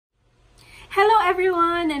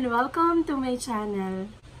everyone and welcome to my channel.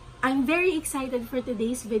 I'm very excited for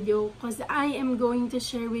today's video because I am going to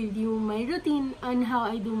share with you my routine on how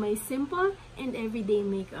I do my simple and everyday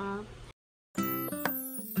makeup.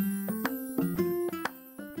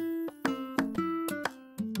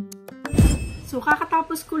 So,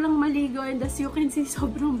 kakatapos ko lang maligo and as you can see,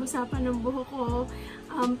 sobrang basa pa ng buhok ko.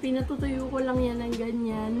 Pinatutuyo ko lang yan ng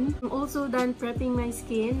ganyan. I'm also done prepping my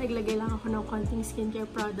skin. Naglagay lang ako ng konting skincare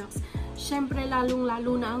products. Siyempre,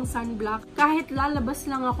 lalong-lalo na ang sunblock. Kahit lalabas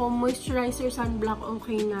lang ako, moisturizer, sunblock,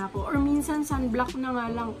 okay na ako. Or minsan, sunblock na nga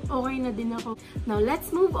lang, okay na din ako. Now,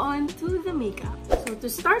 let's move on to the makeup. So, to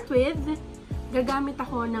start with, gagamit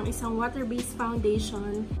ako ng isang water-based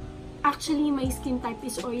foundation. Actually, my skin type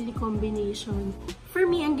is oily combination. For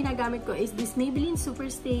me, ang ginagamit ko is this Maybelline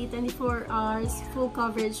Superstay 24 Hours Full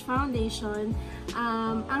Coverage Foundation.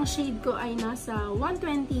 Ang shade ko ay nasa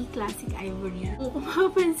 120 Classic Ivory. Kung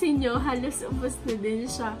mapapansin nyo, halos ubos na din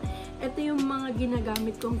siya. Ito yung mga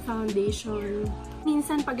ginagamit kong foundation.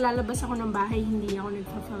 Minsan, pag lalabas ako ng bahay, hindi ako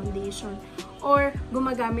nagpa-foundation. Or,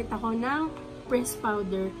 gumagamit ako ng pressed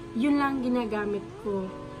powder. Yun lang ginagamit ko.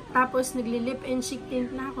 Tapos, nagli-lip and cheek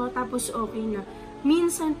tint na ako, tapos okay na.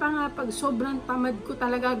 Minsan pa nga, pag sobrang tamad ko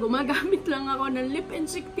talaga, gumagamit lang ako ng lip and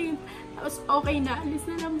cheek tint. Tapos, okay na, alis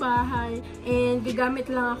na ng bahay. And,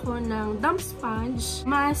 gagamit lang ako ng damp sponge.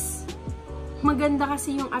 Mas maganda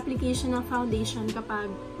kasi yung application ng foundation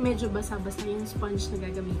kapag medyo basa-basa yung sponge na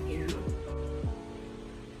gagamitin.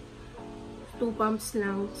 2 pumps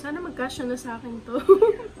lang. Sana magkasya na sa akin to.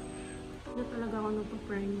 Na talaga ako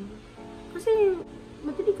nagpa-primer. Kasi,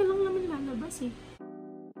 madali ka lang naman lalabas eh.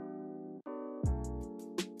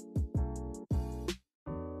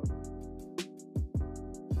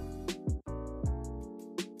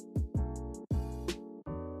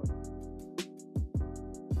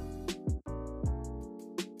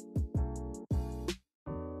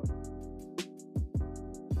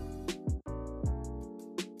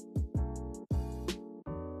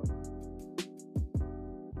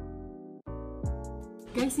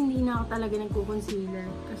 Guys, hindi na ako talaga nagko-concealer.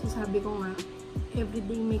 Kasi sabi ko nga,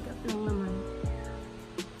 everyday makeup lang naman.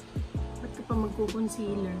 Ba't ka pa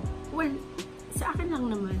magko-concealer? Well, sa akin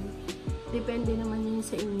lang naman. Depende naman yun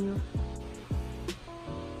sa inyo.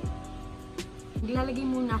 Naglalagay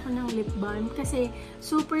muna ako ng lip balm kasi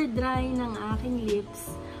super dry ng aking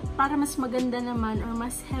lips. Para mas maganda naman or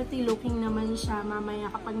mas healthy looking naman siya mamaya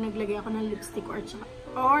kapag naglagay ako ng lipstick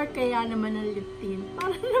or kaya naman ng lip tint.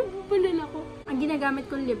 Para nabubulol ako. Ang ginagamit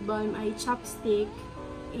kong lip balm ay chopstick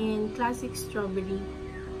and classic strawberry.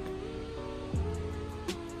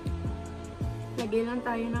 Lagay lang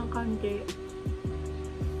tayo ng konti.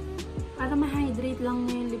 Para ma-hydrate lang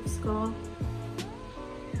na yung lips ko.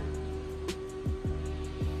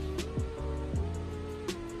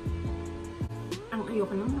 Ang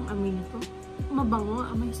ayoko lang ng amoy nito. Mabango,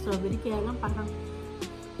 amoy strawberry. Kaya lang parang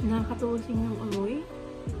nakakatuusing ng amoy.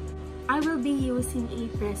 I will be using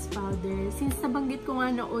a pressed powder. Since nabanggit ko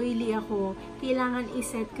nga na oily ako, kailangan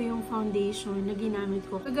iset ko yung foundation na ginamit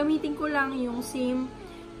ko. Gagamitin ko lang yung same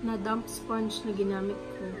na damp sponge na ginamit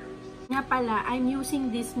ko. Nga pala, I'm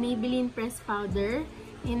using this Maybelline pressed powder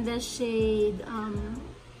in the shade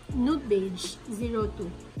Nude Beige 02.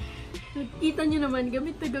 Kita nyo naman,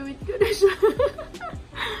 gamit na gamit ko na siya.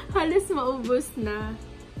 Halos maubos na.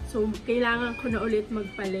 So, kailangan ko na ulit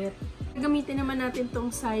magpalit. Gamitin naman natin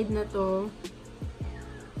tong side na to.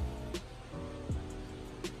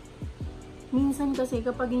 Minsan kasi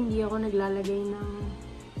kapag hindi ako naglalagay ng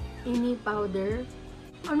any powder,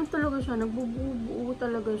 ano talaga siya? Nagbubuo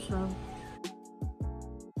talaga siya.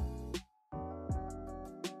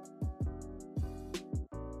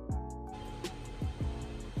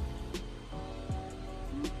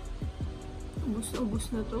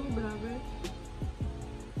 Ubus na to, brother.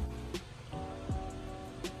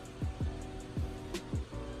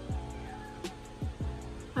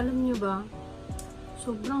 Alam niyo ba,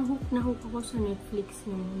 sobrang hook na hook ako sa Netflix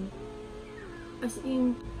ngayon. As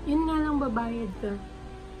in, yun nga lang babayad ka.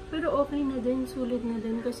 Pero okay na din, sulit na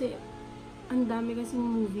din kasi ang dami kasing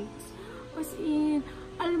movies. As in,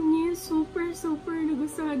 alam niyo, super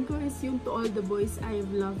nagustuhan ko is yung To All the Boys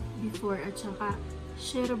I've Loved Before at saka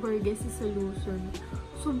Shera Burgess is a Loser.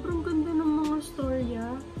 Sobrang ganda ng mga storya.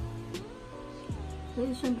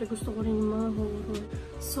 Dahil syempre gusto ko rin yung mga horror.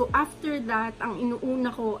 So after that, ang inuuna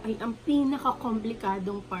ko ay ang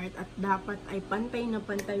pinaka-komplikadong part at dapat ay pantay na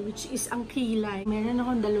pantay, which is ang kilay. Meron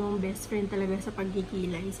akong dalawang best friend talaga sa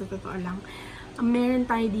pagkikilay. So totoo lang. Meron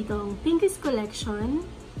tayo dito ang Pinkies Collection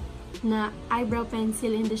na eyebrow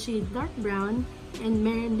pencil in the shade dark brown And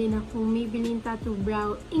meron din akong Maybelline Tattoo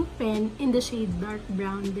Brow Ink Pen in the shade dark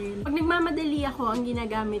brown din. Pag nagmamadali ako, ang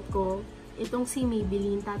ginagamit ko, itong si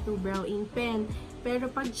Maybelline Tattoo Brow Ink Pen.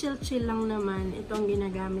 Pero pag chill-chill lang naman, itong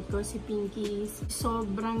ginagamit ko, si Pinkies.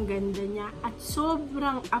 Sobrang ganda niya at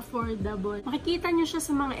sobrang affordable. Makikita nyo siya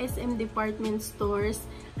sa mga SM department stores.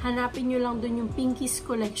 Hanapin nyo lang dun yung Pinkies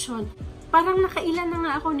collection. Parang nakailan na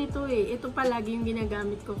nga ako nito eh. Ito palagi yung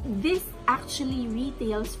ginagamit ko. This actually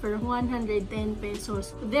retails for 110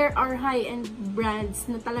 pesos. There are high-end brands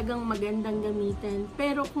na talagang magandang gamitin.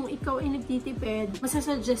 Pero kung ikaw ay nagtitipid,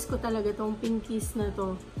 masasuggest ko talaga tong Pinkies na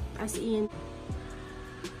to. As in,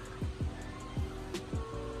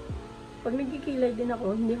 pag nagkikilay din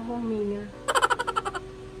ako, hindi ako huminga.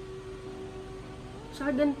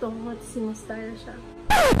 Siya ganito, sinastyle siya.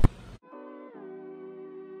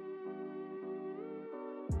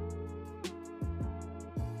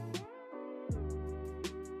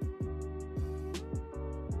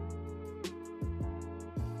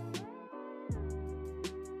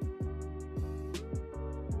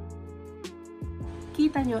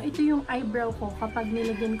 Kita nyo, ito yung eyebrow ko kapag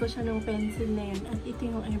nilagyan ko siya ng pencil na yan. At ito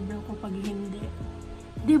yung eyebrow ko pag hindi.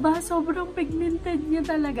 Diba? Sobrang pigmented niya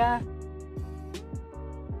talaga.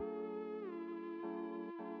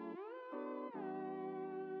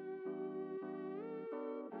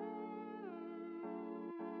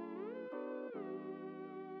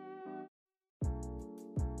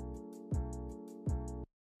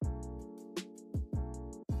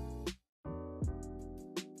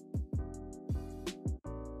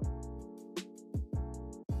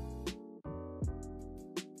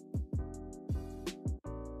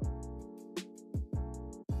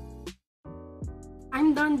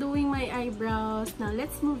 I'm done doing my eyebrows. Now,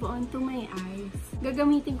 let's move on to my eyes.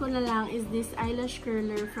 Gagamitin ko na lang is this eyelash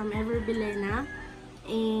curler from Everbilena.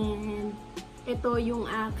 And ito yung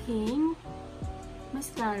aking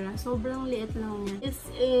mascara. Sobrang liit lang niya. This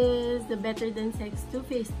is the Better Than Sex Too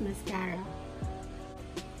Faced Mascara.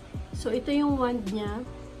 So, ito yung wand niya.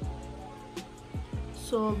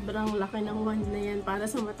 Sobrang laki ng wand na yan para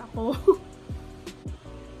sa mata ko.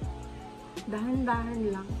 Dahan-dahan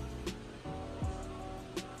lang.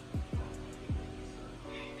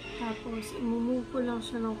 Tapos, imumove ko lang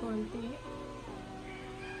siya ng konti.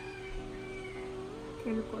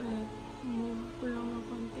 Curl ko ulit. Imumove ko lang ng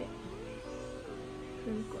konti.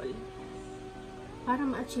 Curl ko ulit. Para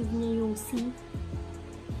ma-achieve niya yung C.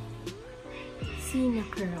 C na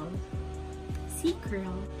curl. C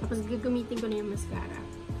curl. Tapos, gagamitin ko na yung mascara.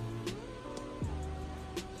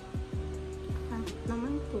 Tapos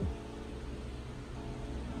naman to.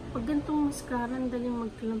 Pag gantong mascara, ang daling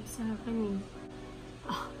mag-clump sa akin eh.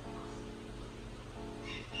 Ah.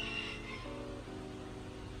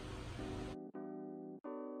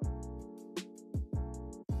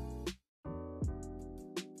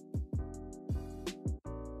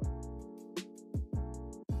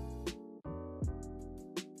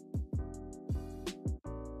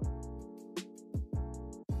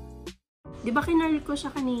 Diba kinurl ko siya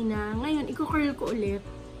kanina? Ngayon, i-curl ko ulit.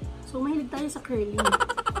 So, mahilig tayo sa curling.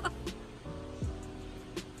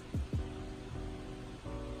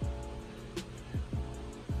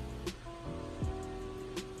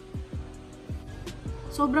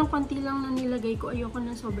 Sobrang konti lang na nilagay ko. Ayoko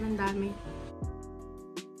na sobrang dami.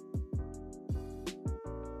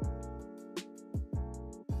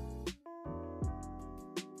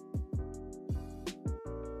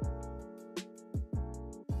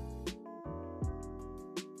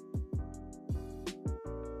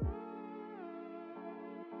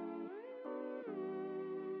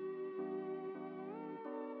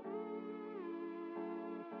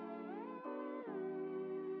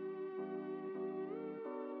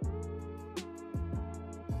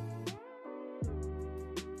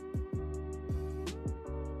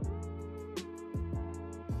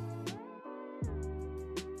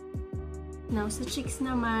 Now, sa cheeks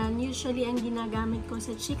naman, usually ang ginagamit ko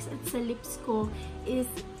sa cheeks at sa lips ko is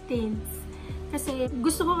tints. Kasi,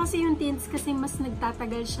 gusto ko kasi yung tints kasi mas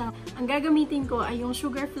nagtatagal siya. Ang gagamitin ko ay yung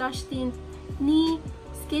Sugar Flush Tint ni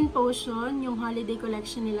Skin Potion, yung holiday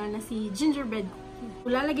collection nila na si Gingerbread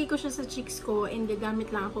Cookie. Lalagay ko siya sa cheeks ko and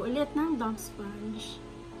gagamit lang ako ulit ng damp sponge.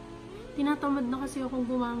 Tinatamad na kasi akong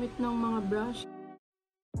gumamit ng mga brush.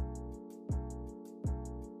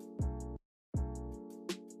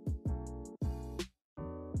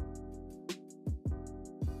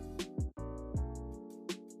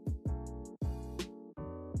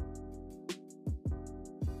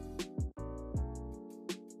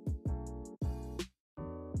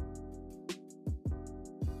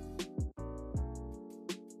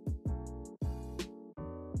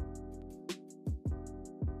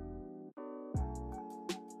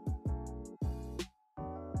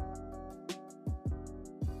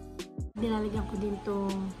 Nilalagyan ko din to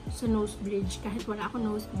sa nose bridge kahit wala ako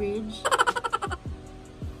nose bridge.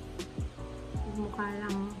 Mukha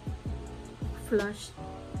lang flushed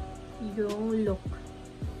yung look.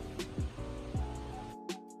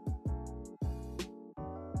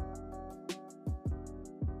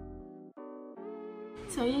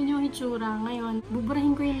 So, yan yung itsura. Ngayon,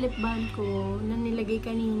 buburahin ko yung lip balm ko na nilagay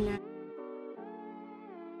kanina.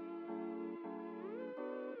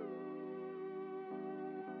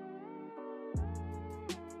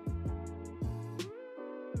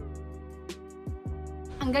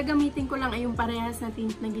 Ang gagamitin ko lang ay yung parehas na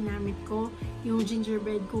tint na ginamit ko, yung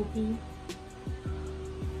gingerbread cookie.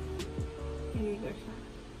 Here you go siya.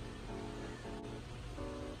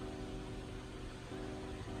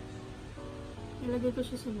 Ilagay ko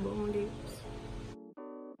siya sa buong lips.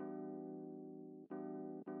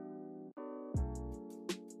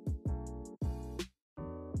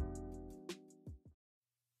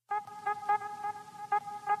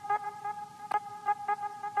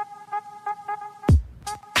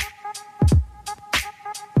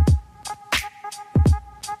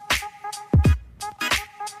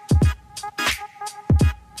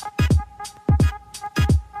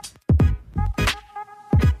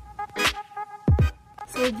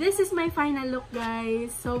 So, this is my final look,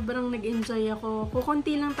 guys. Sobrang nag-enjoy ako.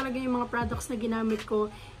 Kukunti lang talaga yung mga products na ginamit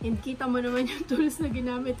ko. And kita mo naman yung tools na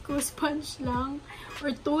ginamit ko. Sponge lang.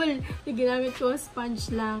 Or tool na ginamit ko.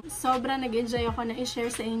 Sponge lang. Sobrang nag-enjoy ako na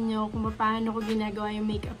i-share sa inyo kung paano ko ginagawa yung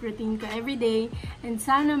makeup routine ko everyday. And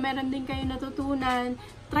sana meron din kayo natutunan.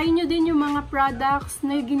 Try nyo din yung mga products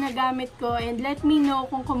na ginagamit ko. And let me know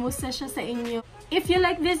kung kumusta siya sa inyo. If you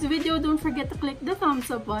like this video, don't forget to click the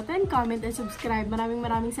thumbs up button, comment, and subscribe.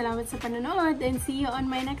 Maraming salamat sa panonood and see you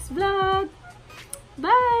on my next vlog.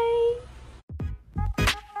 Bye!